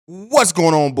What's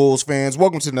going on, Bulls fans?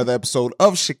 Welcome to another episode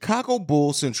of Chicago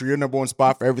Bulls Central, your number one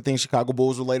spot for everything Chicago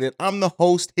Bulls related. I'm the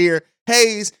host here,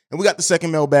 Hayes, and we got the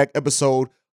second mailbag episode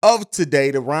of today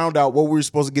to round out what we were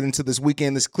supposed to get into this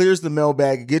weekend. This clears the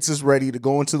mailbag, gets us ready to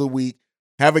go into the week,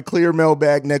 have a clear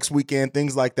mailbag next weekend,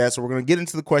 things like that. So we're going to get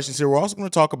into the questions here. We're also going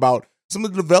to talk about some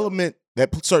of the development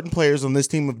that certain players on this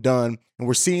team have done, and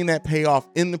we're seeing that pay off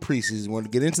in the preseason. We're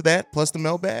going to get into that, plus the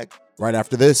mailbag, right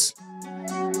after this.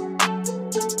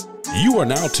 You are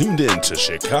now tuned in to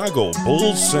Chicago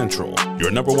Bulls Central, your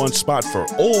number one spot for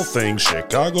all things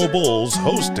Chicago Bulls,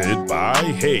 hosted by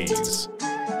Hayes.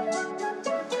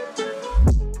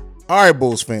 All right,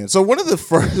 Bulls fans. So one of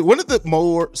the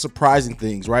more surprising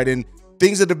things, right, and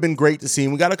things that have been great to see,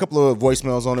 and we got a couple of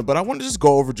voicemails on it, but I want to just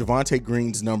go over Javonte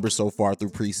Green's numbers so far through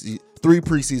three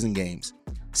preseason games.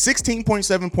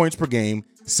 16.7 points per game,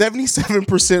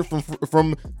 77%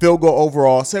 from field goal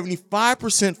overall,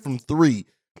 75% from three.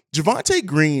 Javonte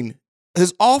Green,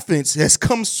 his offense has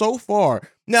come so far.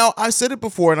 Now, I said it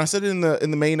before, and I said it in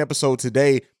the main episode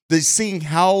today, that seeing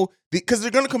how, because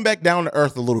they're going to come back down to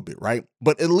earth a little bit, right?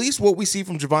 But at least what we see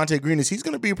from Javonte Green is he's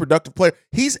going to be a productive player.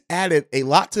 He's added a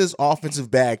lot to his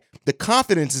offensive bag. The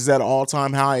confidence is at an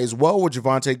all-time high as well with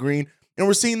Javonte Green, and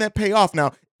we're seeing that pay off.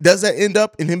 Now, does that end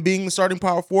up in him being the starting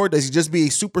power forward? Does he just be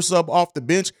a super sub off the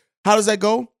bench? How does that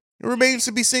go? It remains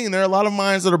to be seen. There are a lot of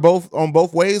minds that are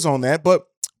both ways on that, but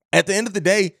at the end of the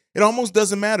day, it almost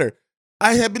doesn't matter.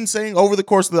 I have been saying over the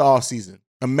course of the offseason,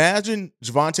 imagine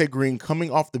Javonte Green coming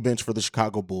off the bench for the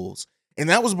Chicago Bulls. And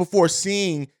that was before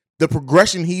seeing the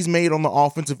progression he's made on the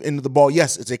offensive end of the ball.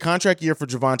 Yes, it's a contract year for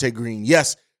Javonte Green.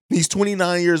 Yes, he's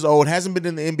 29 years old, hasn't been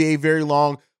in the NBA very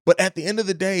long. But at the end of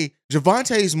the day,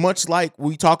 Javonte is much like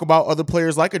we talk about other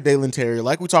players like a Dalen Terry,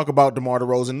 like we talk about DeMar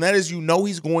DeRozan. And that is,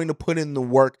 he's going to put in the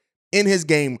work in his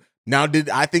game. Now, did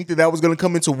I think that was going to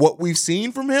come into what we've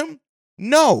seen from him?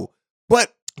 No.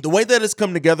 But the way that it's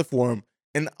come together for him,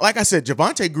 and like I said,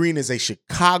 Javonte Green is a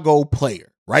Chicago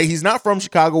player, right? He's not from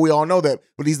Chicago. We all know that.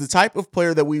 But he's the type of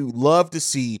player that we love to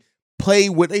see play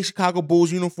with a Chicago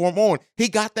Bulls uniform on. He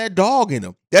got that dog in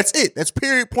him. That's it. That's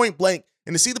period, point blank.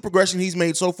 And to see the progression he's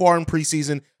made so far in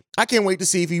preseason, I can't wait to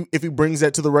see if he brings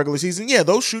that to the regular season. Yeah,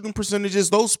 those shooting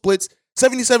percentages, those splits,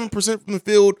 77% from the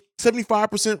field,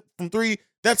 75% from three,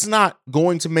 that's not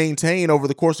going to maintain over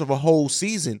the course of a whole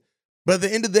season. But at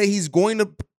the end of the day, he's going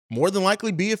to more than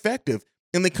likely be effective.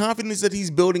 And the confidence that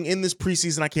he's building in this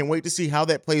preseason, I can't wait to see how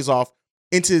that plays off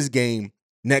into his game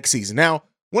next season. Now,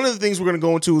 one of the things we're going to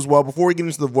go into as well before we get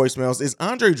into the voicemails is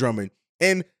Andre Drummond.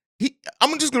 And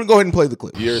I'm just going to go ahead and play the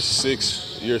clip. Year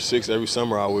six, every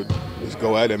summer I would just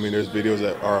go at it. I mean, there's videos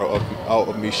that are out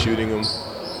of me shooting them.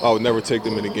 I would never take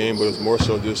them in the game, but it was more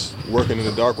so just working in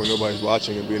the dark when nobody's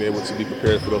watching and being able to be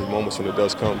prepared for those moments when it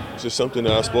does come. It's just something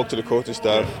that I spoke to the coaching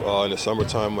staff in the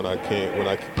summertime when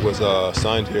I was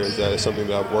signed here. Is that it's something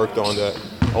that I've worked on, that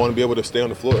I want to be able to stay on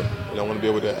the floor, and I want to be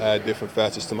able to add different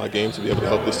facets to my game to be able to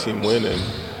help this team win. And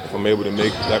if I'm able to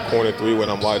make that corner three when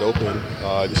I'm wide open,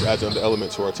 it just adds another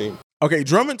element to our team. Okay,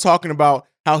 Drummond talking about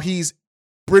how he's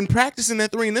been practicing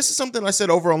that three, and this is something I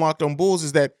said over on Locked On Bulls,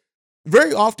 is that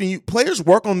very often players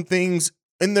work on things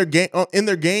in their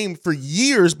game for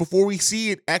years before we see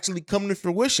it actually come to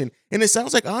fruition. And it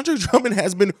sounds like Andre Drummond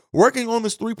has been working on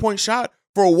this three-point shot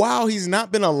for a while. He's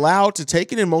not been allowed to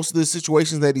take it in most of the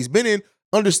situations that he's been in,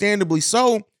 understandably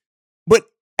so. But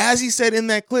as he said in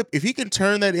that clip, if he can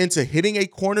turn that into hitting a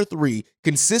corner three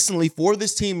consistently for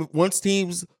this team, once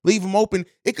teams leave him open,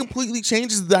 it completely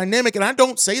changes the dynamic. And I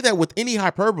don't say that with any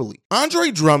hyperbole. Andre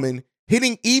Drummond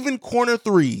hitting even corner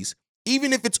threes,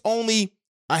 even if it's only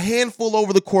a handful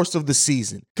over the course of the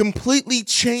season, completely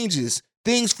changes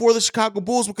things for the Chicago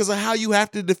Bulls because of how you have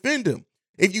to defend him.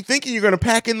 If you're thinking you're going to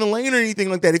pack in the lane or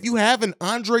anything like that, if you have an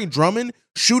Andre Drummond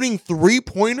shooting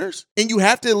three-pointers and you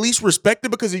have to at least respect it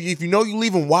because if you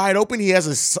leave him wide open, he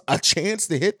has a chance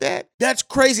to hit that, that's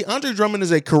crazy. Andre Drummond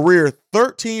is a career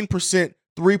 13%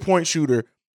 three-point shooter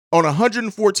on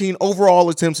 114 overall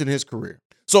attempts in his career.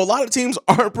 So a lot of teams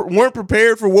weren't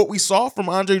prepared for what we saw from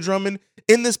Andre Drummond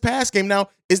in this past game. Now,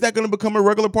 is that going to become a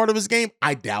regular part of his game?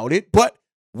 I doubt it, but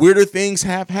weirder things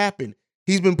have happened.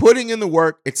 He's been putting in the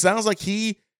work. It sounds like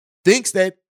he thinks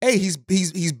that, hey, he's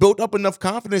built up enough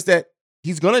confidence that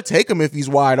he's going to take him if he's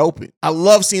wide open. I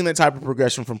love seeing that type of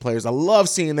progression from players. I love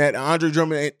seeing that Andre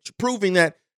Drummond proving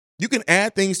that you can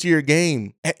add things to your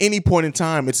game at any point in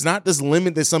time. It's not this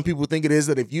limit that some people think it is,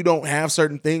 that if you don't have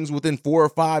certain things within 4 or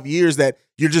 5 years that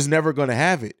you're just never going to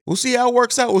have it. We'll see how it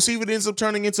works out. We'll see if it ends up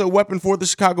turning into a weapon for the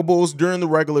Chicago Bulls during the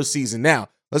regular season. Now,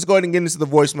 let's go ahead and get into the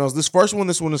voicemails. This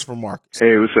one is from Marcus.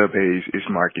 Hey, what's up, Hayes? It's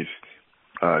Marcus.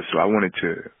 So I wanted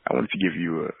to give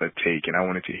you a take, and I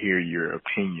wanted to hear your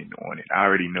opinion on it. I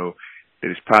already know that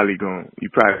you're probably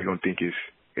gonna think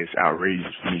it's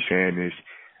outrageous me saying this,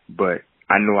 but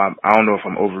I don't know if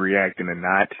I'm overreacting or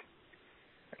not.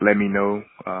 Let me know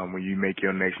when you make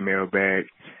your next mailbag.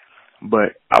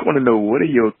 But I want to know, what are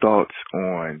your thoughts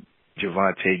on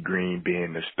Javonte Green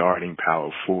being the starting power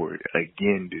forward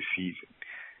again this season,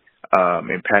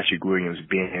 and Patrick Williams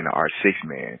being our sixth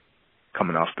man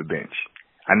coming off the bench?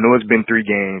 I know it's been 3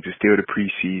 games, it's still the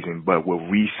preseason, but what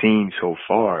we've seen so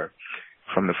far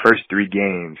from the first 3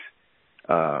 games,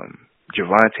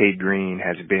 Javonte Green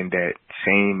has been that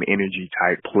same energy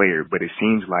type player, but it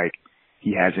seems like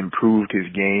he has improved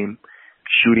his game,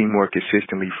 shooting more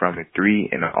consistently from the 3,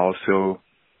 and also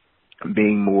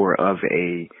being more of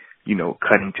a,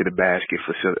 cutting to the basket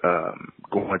for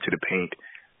going to the paint,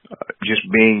 just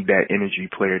being that energy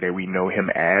player that we know him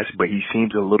as, but he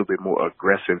seems a little bit more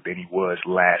aggressive than he was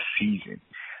last season.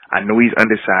 I know he's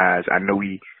undersized. I know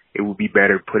it would be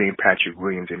better putting Patrick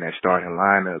Williams in that starting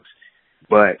lineups,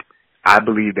 but I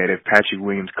believe that if Patrick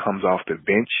Williams comes off the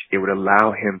bench, it would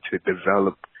allow him to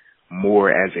develop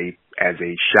more as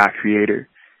a shot creator,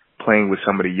 playing with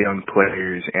some of the young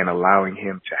players and allowing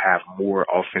him to have more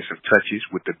offensive touches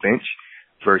with the bench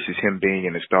versus him being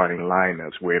in the starting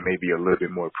lineups where it may be a little bit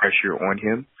more pressure on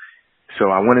him. So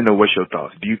I want to know, what's your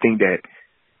thoughts? Do you think that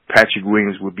Patrick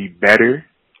Williams would be better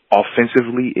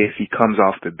offensively if he comes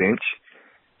off the bench?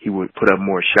 He would put up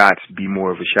more shots, be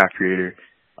more of a shot creator,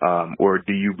 or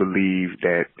do you believe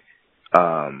that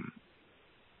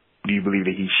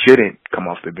he shouldn't come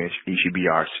off the bench? He should be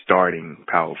our starting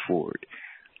power forward.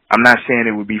 I'm not saying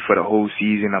it would be for the whole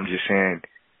season. I'm just saying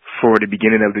for the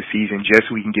beginning of the season, just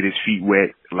so he can get his feet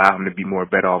wet, allow him to be more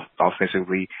better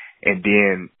offensively, and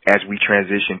then as we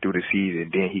transition through the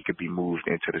season, then he could be moved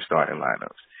into the starting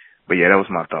lineups. But yeah, that was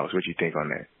my thoughts. What do you think on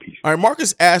that? Peace. All right,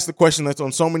 Marcus asked the question that's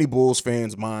on so many Bulls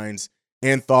fans' minds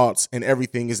and thoughts and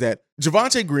everything, is that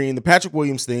Javonte Green, the Patrick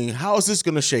Williams thing, how is this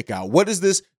going to shake out? What does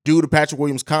this do to Patrick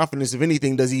Williams' confidence, if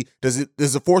anything? Does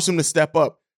it force him to step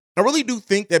up? I really do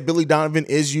think that Billy Donovan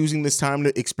is using this time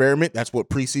to experiment. That's what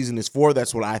preseason is for.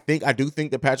 That's what I think. I do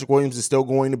think that Patrick Williams is still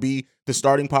going to be the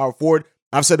starting power forward.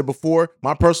 I've said it before,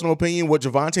 my personal opinion, what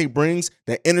Javonte brings,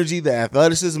 the energy, the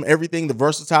athleticism, everything, the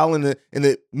versatile in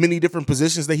the many different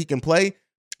positions that he can play.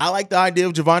 I like the idea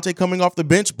of Javonte coming off the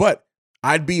bench, but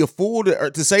I'd be a fool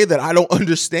to say that I don't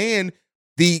understand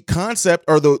the concept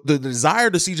or the desire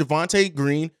to see Javonte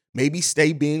Green maybe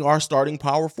stay being our starting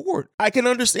power forward. I can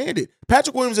understand it.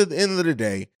 Patrick Williams, at the end of the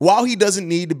day, while he doesn't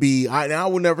need to be, I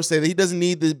will never say that he doesn't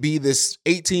need to be this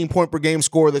 18-point per game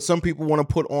scorer that some people want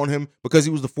to put on him because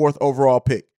he was the 4th overall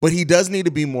pick. But he does need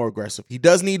to be more aggressive. He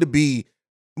does need to be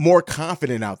more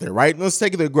confident out there, right? Let's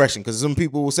take the aggression, because some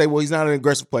people will say, well, he's not an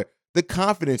aggressive player. The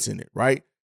confidence in it, right?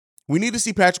 We need to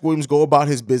see Patrick Williams go about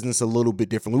his business a little bit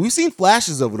differently. We've seen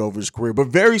flashes of it over his career, but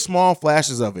very small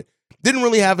flashes of it. Didn't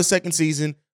really have a second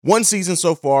season. 1 season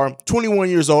so far, 21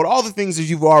 years old, all the things that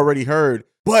you've already heard.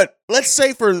 But let's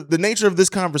say, for the nature of this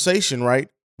conversation, right,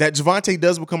 that Javonte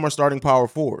does become our starting power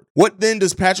forward. What then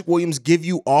does Patrick Williams give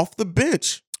you off the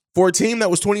bench? For a team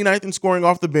that was 29th in scoring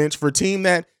off the bench, for a team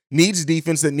that needs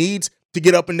defense, that needs to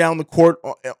get up and down the court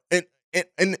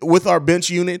and with our bench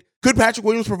unit, could Patrick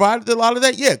Williams provide a lot of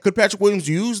that? Yeah. Could Patrick Williams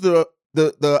use the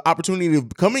opportunity of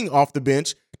coming off the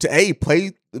bench to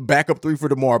play the backup 3 for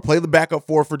DeMar, play the backup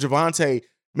 4 for Javonte,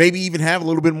 maybe even have a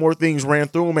little bit more things ran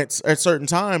through him at certain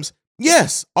times?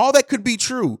 Yes, all that could be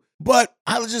true. But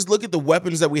I would just look at the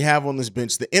weapons that we have on this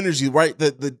bench, the energy, right?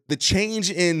 The change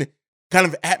in kind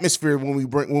of atmosphere when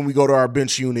we go to our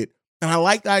bench unit. And I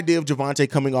like the idea of Javonte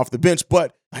coming off the bench.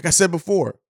 But like I said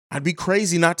before, I'd be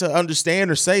crazy not to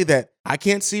understand or say that I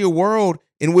can't see a world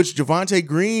in which Javonte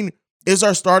Green is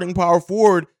our starting power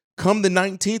forward come the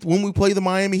 19th when we play the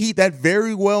Miami Heat. That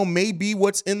very well may be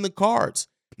what's in the cards.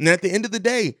 And at the end of the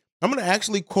day, I'm going to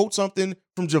actually quote something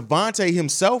from Javonte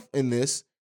himself in this.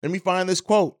 Let me find this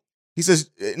quote. He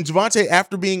says, Javonte,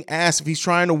 after being asked if he's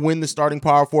trying to win the starting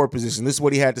power forward position, this is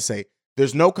what he had to say.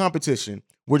 There's no competition.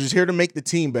 We're just here to make the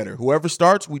team better. Whoever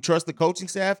starts, we trust the coaching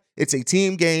staff. It's a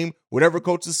team game. Whatever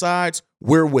coach decides,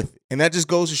 we're with it. And that just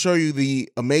goes to show you the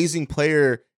amazing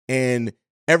player and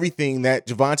everything that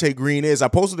Javonte Green is. I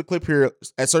posted a clip here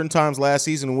at certain times last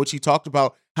season in which he talked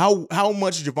about how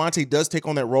much Javonte does take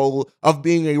on that role of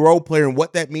being a role player and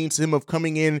what that means to him of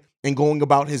coming in and going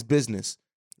about his business.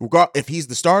 If he's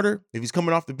the starter, if he's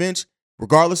coming off the bench,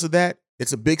 regardless of that,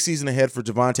 it's a big season ahead for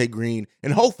Javonte Green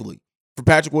and hopefully for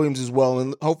Patrick Williams as well.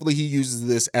 And hopefully he uses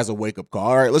this as a wake-up call.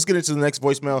 All right, let's get into the next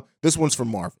voicemail. This one's from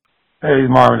Marvin. Hey,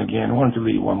 Marvin again. I wanted to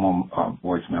leave one more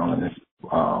voicemail on this,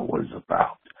 what it's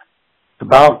about.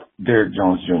 about Derrick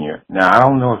Jones Jr. Now, I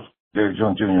don't know if Derrick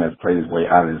Jones Jr. has played his way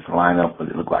out of this lineup, but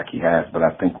it looked like he has, but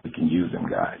I think we can use him,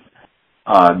 guys.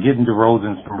 Getting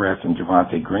DeRozan some rest and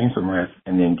Javonte Green some rest,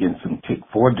 and then getting some tick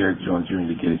for Derrick Jones Jr.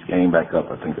 to get his game back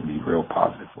up, I think would be real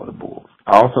positive for the Bulls.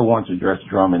 I also want to address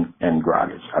Drummond and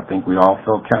Dragic. I think we all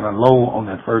felt kind of low on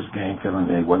that first game, feeling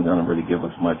they wasn't going to really give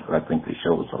us much, but I think they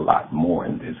showed us a lot more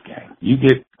in this game. You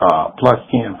get plus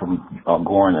 10 from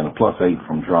Goran and a plus 8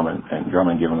 from Drummond, and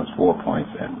Drummond giving us 4 points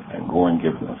and Goran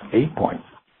giving us 8 points.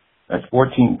 That's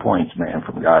 14 points, man,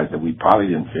 from guys that we probably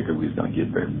didn't figure we was going to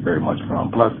get very, very much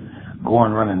from. Plus,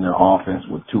 Goran running the offense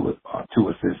with two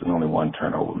assists and only 1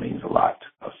 turnover means a lot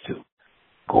to us, too.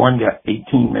 Goran got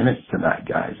 18 minutes tonight,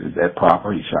 guys. Is that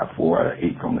proper? He shot 4 out of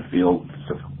 8 from the field.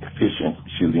 Efficient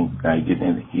shooting. Now he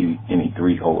didn't any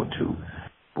 3 or 2.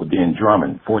 But then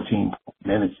Drummond, 14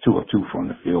 minutes, 2 of 2 from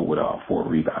the field with 4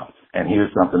 rebounds. And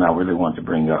here's something I really want to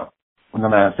bring up. When the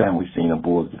last time we've seen a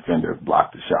Bulls defender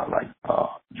block the shot like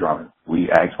Drummond, we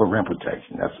asked for rim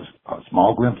protection. That's a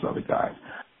small glimpse of it, guys.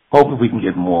 Hopefully we can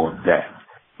get more of that.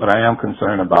 But I am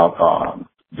concerned about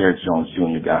Derrick Jones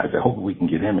Jr., guys. I hope we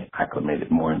can get him acclimated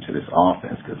more into this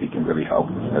offense because he can really help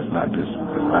us. That's not just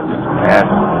pass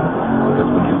because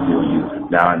we can still use him.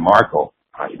 Now, in Marco,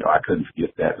 I couldn't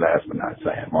forget that last but not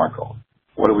saying. Marco,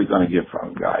 what are we going to get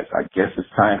from him, guys? I guess it's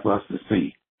time for us to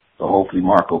see. So hopefully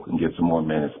Marco can get some more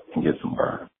minutes and get some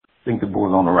burn. I think the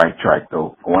Bulls on the right track,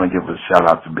 though. I want to give a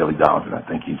shout-out to Billy Donovan. I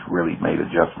think he's really made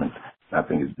adjustments. I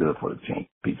think it's good for the team.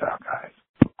 Peace out, guys.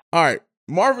 All right.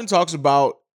 Marvin talks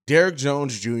about Derrick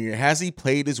Jones Jr. Has he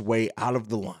played his way out of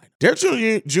the line? Derrick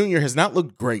Jones Jr. has not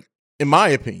looked great, in my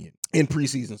opinion, in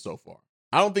preseason so far.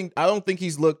 I don't think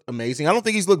he's looked amazing. I don't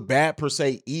think he's looked bad per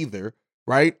se either,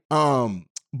 right?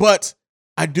 But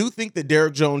I do think that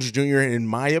Derrick Jones Jr., in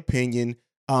my opinion,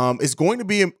 is going to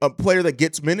be a player that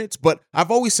gets minutes, but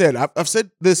I've always said, I've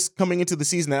said this coming into the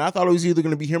season, that I thought it was either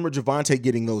going to be him or Javonte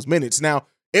getting those minutes. Now,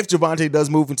 if Javonte does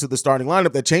move into the starting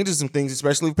lineup, that changes some things,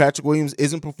 especially if Patrick Williams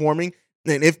isn't performing,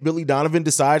 and if Billy Donovan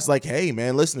decides like, hey,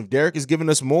 man, listen, if Derrick is giving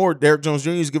us more, Derrick Jones Jr.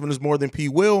 is giving us more than P.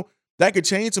 Will, that could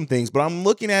change some things. But I'm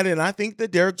looking at it, and I think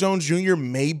that Derrick Jones Jr.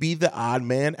 may be the odd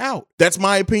man out. That's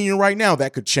my opinion right now.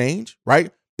 That could change, right,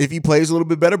 if he plays a little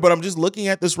bit better, but I'm just looking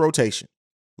at this rotation.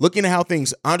 Looking at how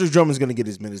things, Andre Drummond is going to get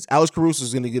his minutes. Alex Caruso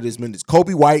is going to get his minutes.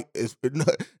 Kobe White, is,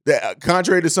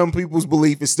 contrary to some people's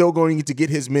belief, is still going to get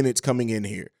his minutes coming in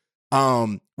here.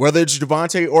 Whether it's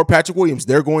Javonte or Patrick Williams,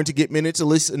 they're going to get minutes, at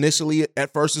least initially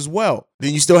at first as well.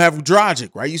 Then you still have Dragic,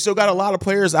 right? You still got a lot of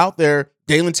players out there.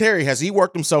 Dalen Terry, has he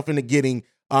worked himself into getting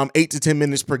 8 to 10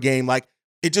 minutes per game? Like,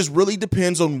 it just really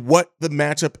depends on what the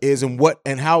matchup is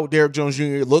and how Derrick Jones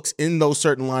Jr. looks in those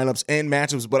certain lineups and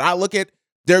matchups. But I look at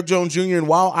Derrick Jones Jr., and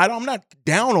while I'm not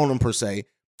down on him per se,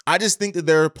 I just think that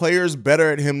there are players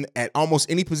better at him at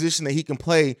almost any position that he can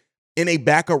play in a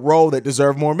backup role that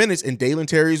deserve more minutes, and Dalen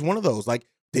Terry is one of those. Like,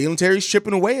 Dalen Terry's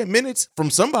chipping away at minutes from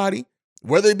somebody,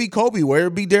 whether it be Kobe, whether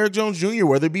it be Derrick Jones Jr.,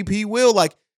 whether it be P. Will.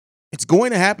 Like, it's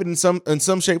going to happen in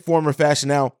some shape, form, or fashion.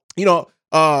 Now,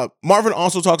 Marvin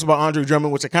also talks about Andre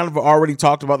Drummond, which I kind of already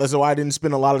talked about. That's why I didn't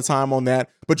spend a lot of time on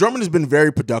that. But Drummond has been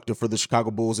very productive for the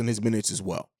Chicago Bulls in his minutes as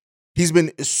well. He's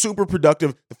been super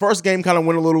productive. The first game kind of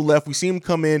went a little left. We see him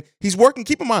come in. He's working,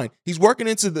 keep in mind, he's working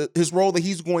into his role that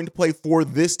he's going to play for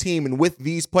this team and with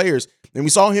these players. And we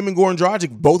saw him and Goran Dragic,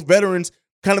 both veterans,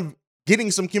 kind of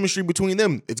getting some chemistry between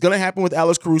them. It's going to happen with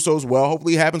Alex Caruso as well.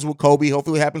 Hopefully it happens with Kobe.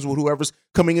 Hopefully it happens with whoever's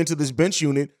coming into this bench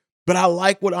unit. But I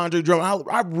like what Andre Drummond,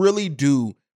 I really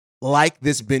do like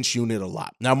this bench unit a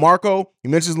lot. Now, Marco, he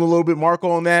mentions a little bit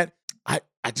Marco on that.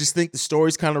 I just think the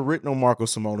story's kind of written on Marko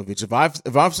Simonovic.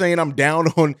 If I'm saying I'm down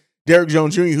on Derrick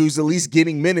Jones Jr., who's at least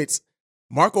getting minutes,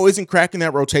 Marco isn't cracking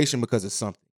that rotation because of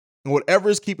something. And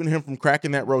whatever is keeping him from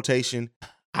cracking that rotation,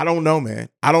 I don't know, man.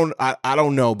 I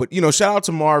don't know. But, shout out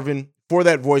to Marvin for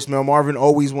that voicemail. Marvin,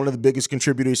 always one of the biggest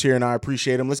contributors here, and I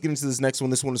appreciate him. Let's get into this next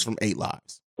one. This one is from 8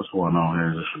 Lives. What's going on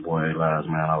here? This is your boy 8 Lives,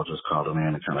 man. I was just calling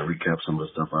in to kind of recap some of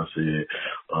the stuff I said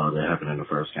that happened in the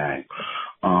first game.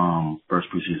 First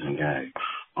preseason game.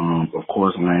 Of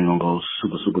course, I ain't gonna go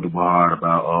super duper hard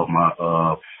about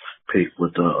my pick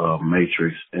with the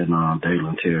Matrix and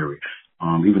Dalen Terry.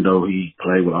 Even though he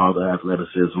played with all the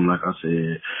athleticism, like I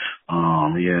said,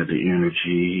 he had the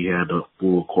energy, he had the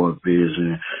full court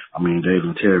vision. I mean,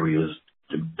 Dalen Terry is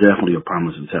definitely a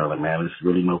promising talent, man. There's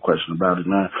really no question about it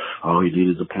now. All he did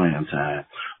is a playing time.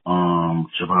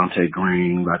 Javonte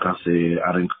Green, like I said,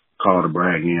 I didn't call to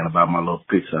brag in about my little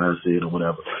picks I said or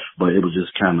whatever. But it was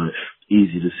just kind of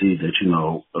easy to see that,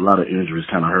 a lot of injuries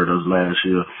kind of hurt us last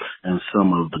year, and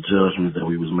some of the judgments that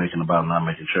we was making about not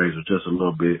making trades were just a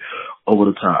little bit over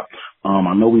the top.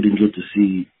 I know we didn't get to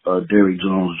see Derrick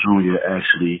Jones Jr.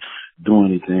 actually do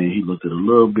anything. He looked a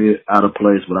little bit out of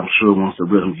place, but I'm sure once the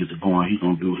rhythm gets going, he's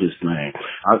going to do his thing.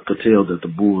 I could tell that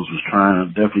the Bulls was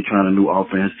definitely trying a new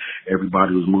offense.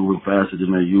 Everybody was moving faster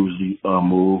than they usually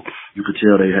move. You could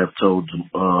tell they have told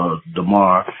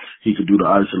DeMar he could do the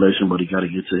isolation, but he got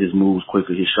to get to his moves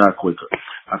quicker, his shot quicker.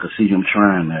 I could see him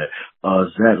trying that.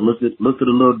 Zach looked a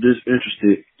little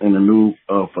disinterested in the new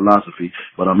philosophy,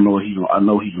 but I know he's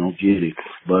gonna get it.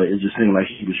 But it just seemed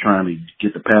like he was trying to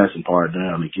get the passing part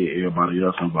down and get everybody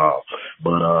else involved.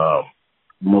 But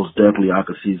most definitely, I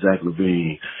could see Zach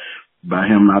LaVine. By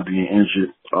him not being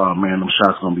injured, man, them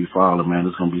shots gonna be falling, man.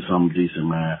 It's gonna be something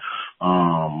decent, man.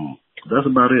 That's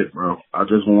about it, bro. I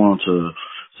just want to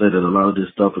say that a lot of this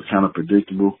stuff is kind of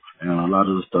predictable, and a lot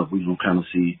of the stuff we gonna kind of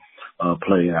see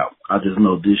play out. I just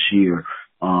know this year,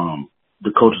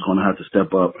 the coach is going to have to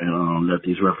step up and let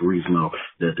these referees know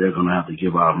that they're going to have to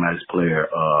give our max player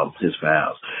his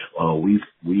fouls.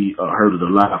 We heard it a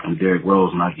lot from Derrick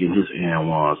Rose not getting his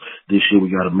and-ones. This year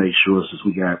we got to make sure, since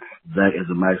we got Zach as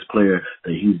a max player,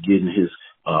 that he's getting his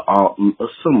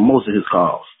most of his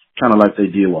calls, kind of like they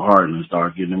did with Harden, and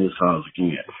start getting his calls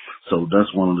again. So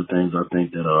that's one of the things I think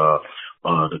that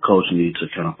the coach needs to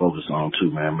kind of focus on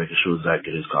too, man, making sure Zach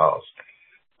get his calls.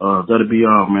 That'll be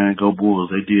all, man. Go Bulls.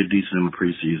 They did decent in the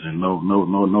preseason.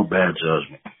 No bad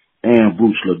judgment. And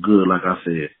Boots look good, like I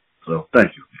said. So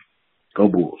thank you. Go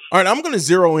Bulls. All right, I'm going to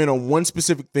zero in on one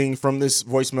specific thing from this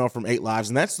voicemail from 8 Lives,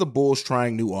 and that's the Bulls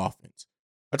trying new offense.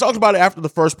 I talked about it after the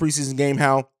first preseason game,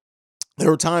 how there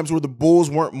were times where the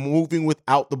Bulls weren't moving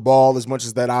without the ball as much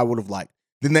as that I would have liked.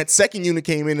 Then that second unit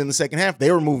came in the second half.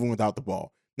 They were moving without the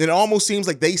ball. Then it almost seems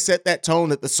like they set that tone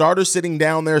that the starters sitting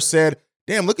down there said,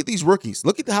 damn, look at these rookies.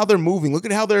 Look at how they're moving. Look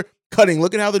at how they're cutting.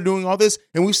 Look at how they're doing all this.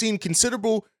 And we've seen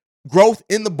considerable growth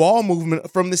in the ball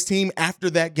movement from this team after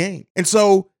that game. And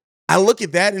so I look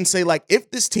at that and say, like,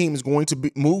 if this team is going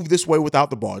to move this way without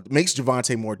the ball, it makes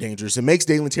Javonte more dangerous. It makes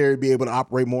Dalen Terry be able to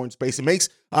operate more in space. It makes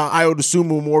Ayo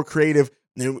Dosunmu more creative.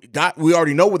 And we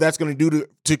already know what that's going to do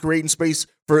to create in space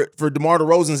for DeMar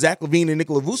DeRozan, Zach LaVine, and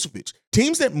Nikola Vucevic.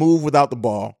 Teams that move without the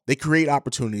ball, they create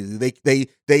opportunity.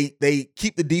 They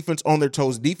keep the defense on their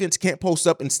toes. Defense can't post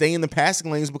up and stay in the passing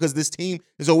lanes because this team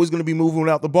is always going to be moving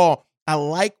without the ball. I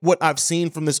like what I've seen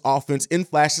from this offense in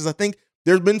flashes. I think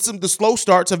there's been the slow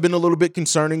starts have been a little bit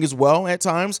concerning as well at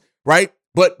times, right?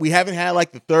 But we haven't had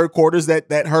like the third quarters that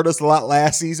hurt us a lot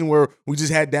last season where we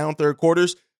just had down third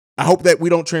quarters. I hope that we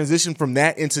don't transition from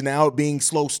that into now being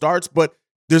slow starts, but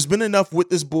there's been enough with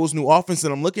this Bulls new offense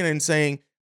that I'm looking at and saying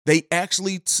they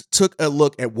actually took a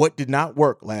look at what did not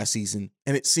work last season,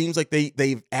 and it seems like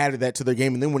they've added that to their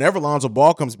game. And then whenever Lonzo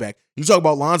Ball comes back, you talk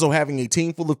about Lonzo having a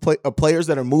team full of players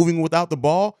that are moving without the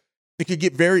ball, it could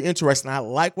get very interesting. I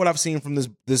like what I've seen from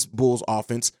this Bulls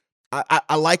offense.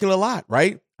 I like it a lot,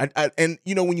 right? And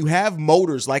when you have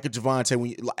motors like a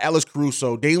Javonte, Alex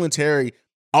Caruso, Dalen Terry,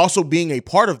 also being a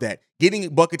part of that, getting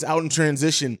buckets out in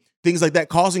transition, things like that,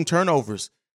 causing turnovers,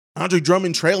 Andre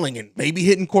Drummond trailing and maybe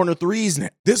hitting corner threes.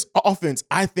 This offense,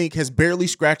 I think, has barely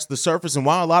scratched the surface. And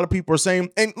while a lot of people are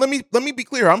saying, and let me be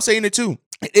clear, I'm saying it too,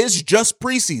 it is just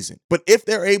preseason. But if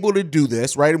they're able to do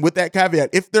this, right, and with that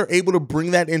caveat, if they're able to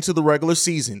bring that into the regular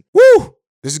season, woo,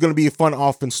 this is going to be a fun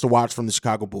offense to watch from the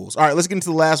Chicago Bulls. All right, let's get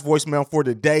into the last voicemail for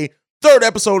today. Third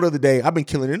episode of the day. I've been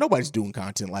killing it. Nobody's doing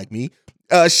content like me.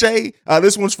 Shay,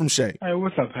 this one's from Shay. Hey,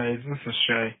 what's up, Hayes? This is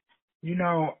Shay.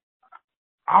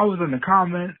 I was in the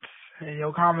comments, in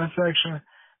your comment section,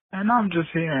 and I'm just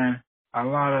hearing a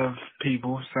lot of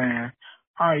people saying,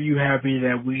 are you happy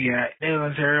that we got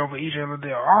Dalen Terry over EJ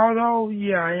Liddell? Although,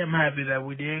 yeah, I am happy that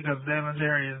we did, because Dalen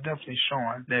Terry is definitely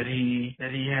showing that he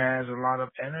has a lot of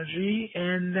energy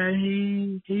and that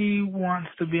he wants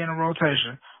to be in a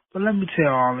rotation. But let me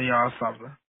tell all of y'all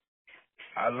something.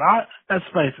 Let's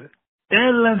face it,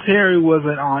 Dalen Terry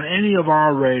wasn't on any of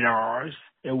our radars.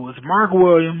 It was Mark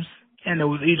Williams, and it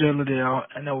was EJ Liddell,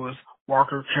 and it was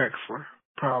Walker Kessler,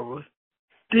 probably.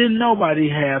 Didn't nobody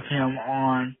have him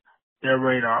on their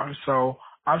radar. So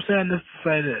I'm saying this to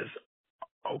say this,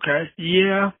 okay?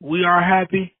 Yeah, we are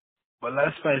happy, but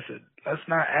let's face it. Let's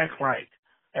not act like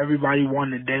everybody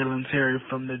wanted Dalen Terry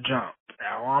from the jump.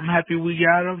 Now, I'm happy we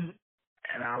got him,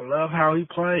 and I love how he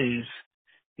plays.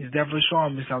 He's definitely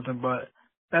showing me something, but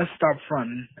let's stop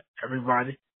fronting,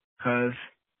 everybody, because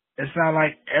it's not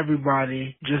like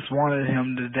everybody just wanted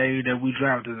him the day that we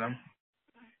drafted him.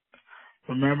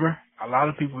 Remember, a lot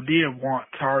of people did want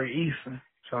Tari Eason.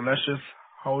 So let's just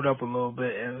hold up a little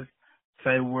bit and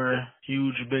say we're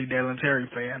huge Big Dalen Terry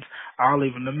fans. I'll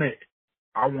even admit,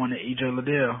 I wanted E.J.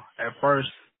 Liddell at first,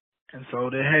 and so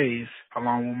did Hayes,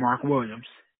 along with Mark Williams.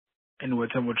 Anyway,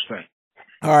 tell me what you think.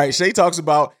 All right, Shay talks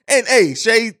about, and hey,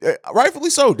 Shay, rightfully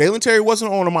so, Dalen Terry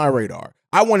wasn't on my radar.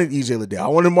 I wanted E.J. Liddell. I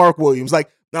wanted Mark Williams. Like,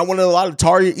 I wanted a lot of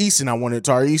Tari Eason. I wanted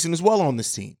Tari Eason as well on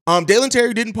this team. Dalen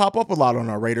Terry didn't pop up a lot on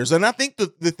our radars. And I think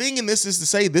the thing in this is to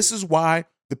say this is why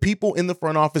the people in the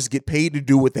front office get paid to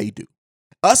do what they do.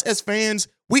 Us as fans,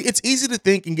 it's easy to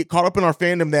think and get caught up in our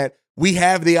fandom that we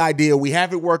have the idea, we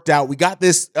have it worked out, we got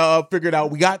this figured out,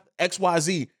 we got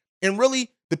XYZ. And really,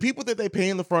 the people that they pay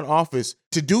in the front office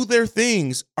to do their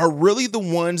things are really the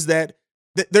ones that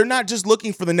they're not just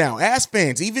looking for the now. As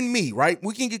fans, even me, right?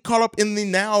 We can get caught up in the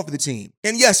now of the team.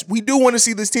 And yes, we do want to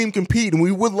see this team compete, and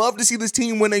we would love to see this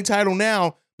team win a title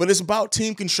now, but it's about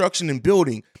team construction and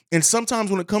building. And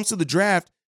sometimes when it comes to the draft,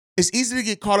 it's easy to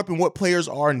get caught up in what players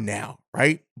are now,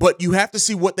 right? But you have to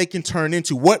see what they can turn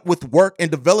into, what with work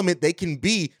and development they can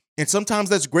be. And sometimes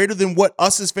that's greater than what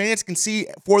us as fans can see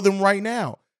for them right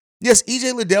now. Yes,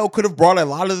 E.J. Liddell could have brought a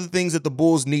lot of the things that the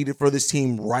Bulls needed for this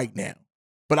team right now.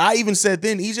 But I even said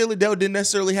then, E.J. Liddell didn't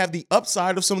necessarily have the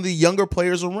upside of some of the younger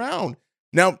players around.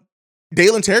 Now,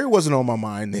 Dalen Terry wasn't on my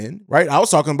mind then, right? I was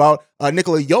talking about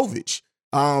Nikola Jovic.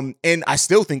 And I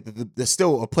still think that there's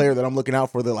still a player that I'm looking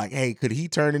out for. They're like, hey, could he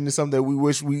turn into something that we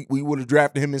wish we would have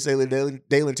drafted him and say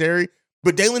Dalen Terry?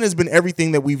 But Dalen has been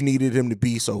everything that we've needed him to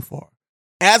be so far.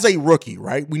 As a rookie,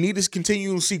 right? We need to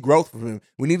continue to see growth from him.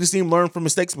 We need to see him learn from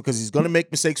mistakes because he's going to make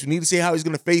mistakes. We need to see how he's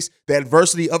going to face the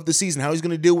adversity of the season, how he's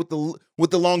going to deal with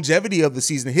the longevity of the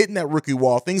season, hitting that rookie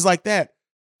wall, things like that.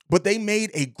 But they made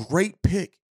a great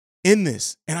pick in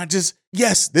this. And this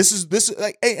is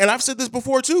like, hey, and I've said this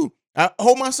before too. I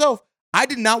hold myself. I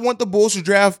did not want the Bulls to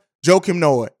draft Joakim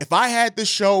Noah. If I had this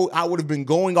show, I would have been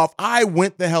going off. I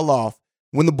went the hell off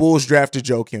when the Bulls drafted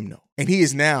Joakim Noah. And he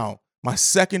is now my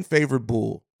second favorite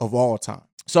Bull of all time.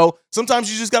 So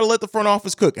sometimes you just got to let the front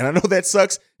office cook. And I know that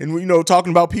sucks. And,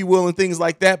 talking about P. Will and things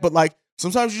like that. But like,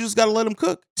 sometimes you just got to let them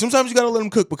cook. Sometimes you got to let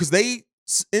them cook because they,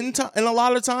 in a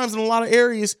lot of times, in a lot of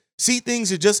areas, see things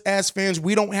that just as fans,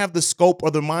 we don't have the scope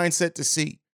or the mindset to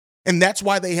see. And that's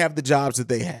why they have the jobs that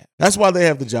they have.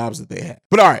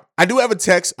 But all right, I do have a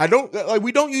text.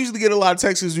 We don't usually get a lot of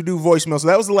texts as we do voicemail. So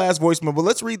that was the last voicemail. But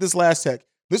let's read this last text.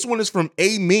 This one is from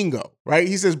A. Mingo, right?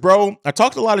 He says, bro, I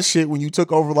talked a lot of shit when you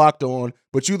took over Locked On,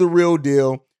 but you the real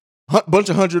deal. Bunch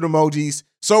of 100 emojis.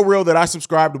 So real that I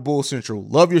subscribe to Bull Central.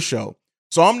 Love your show.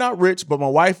 So I'm not rich, but my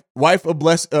wife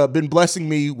been blessing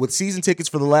me with season tickets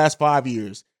for the last 5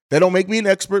 years. That don't make me an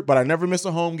expert, but I never miss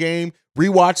a home game.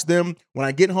 Rewatch them when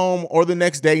I get home or the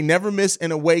next day. Never miss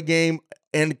an away game.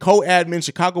 And co-admin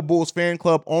Chicago Bulls fan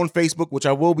club on Facebook, which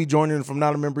I will be joining if I'm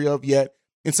not a member of yet.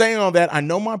 And saying all that, I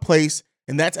know my place.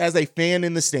 And that's as a fan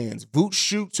in the stands. Vooch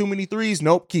shoot too many threes?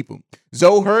 Nope, keep him.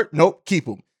 Zoe hurt? Nope, keep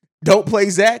him. Don't play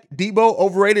Zach? Debo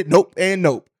overrated? Nope and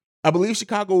nope. I believe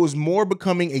Chicago is more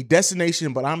becoming a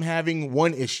destination, but I'm having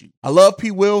one issue. I love P.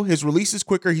 Will. His release is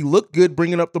quicker. He looked good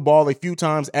bringing up the ball a few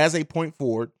times as a point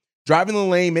forward, driving the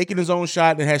lane, making his own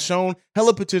shot, and has shown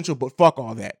hella potential, but fuck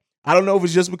all that. I don't know if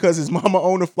it's just because his mama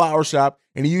owned a flower shop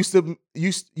and he used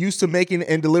to making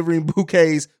and delivering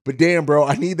bouquets, but damn, bro,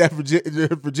 I need that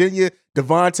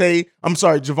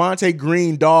Javonte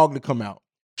Green dog to come out.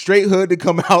 Straight hood to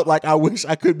come out like I wish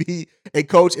I could be a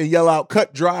coach and yell out,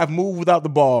 cut, drive, move without the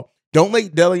ball. Don't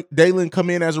let Dalen come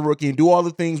in as a rookie and do all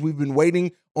the things we've been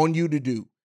waiting on you to do.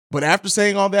 But after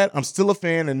saying all that, I'm still a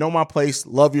fan and know my place.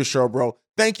 Love your show, bro.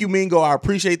 Thank you, Mingo. I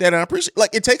appreciate that. And I appreciate,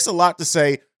 it takes a lot to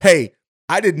say, hey,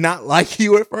 I did not like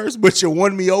you at first, but you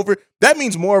won me over. That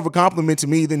means more of a compliment to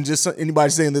me than just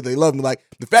anybody saying that they love me. Like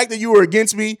the fact that you were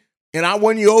against me and I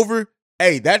won you over,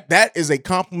 hey, that is a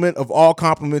compliment of all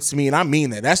compliments to me, and I mean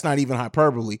that. That's not even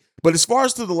hyperbole. But as far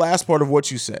as to the last part of what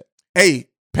you said, hey,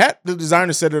 Pat, the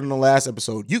designer, said it in the last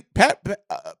episode. Pat,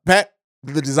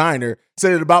 the designer,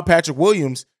 said it about Patrick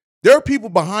Williams. There are people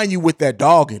behind you with that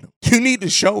dog in them. You need to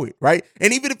show it, right?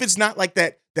 And even if it's not like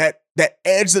that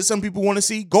edge that some people want to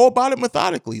see, go about it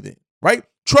methodically then, right?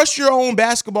 Trust your own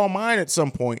basketball mind at some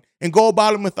point and go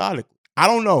about it methodically. I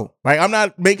don't know, right? I'm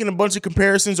not making a bunch of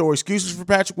comparisons or excuses for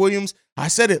Patrick Williams. I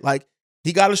said it,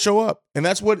 he got to show up, and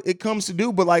that's what it comes to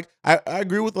do. But I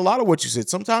agree with a lot of what you said.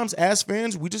 Sometimes as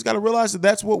fans, we just got to realize that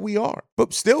that's what we are,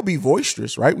 but still be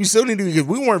boisterous, right? We still need to, if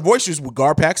we weren't boisterous, would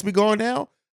Garpax be going down?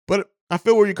 But I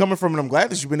feel where you're coming from, and I'm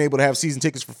glad that you've been able to have season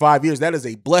tickets for 5 years. That is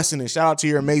a blessing, and shout out to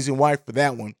your amazing wife for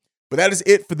that one. But that is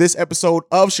it for this episode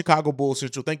of Chicago Bulls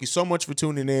Central. Thank you so much for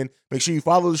tuning in. Make sure you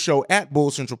follow the show at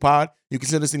Bulls Central Pod. You can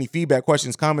send us any feedback,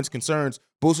 questions, comments, concerns,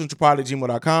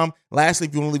 bullscentralpod@gmail.com. Lastly,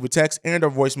 if you want to leave a text and our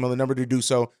voicemail, the number to do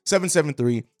so,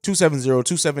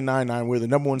 773-270-2799. We're the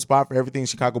number one spot for everything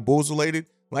Chicago Bulls related.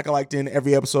 Like I like to end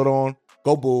every episode on,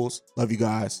 go Bulls. Love you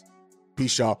guys.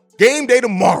 Peace, y'all. Game day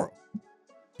tomorrow.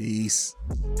 Peace.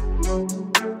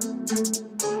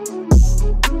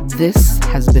 This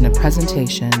has been a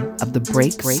presentation of the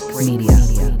Break Media.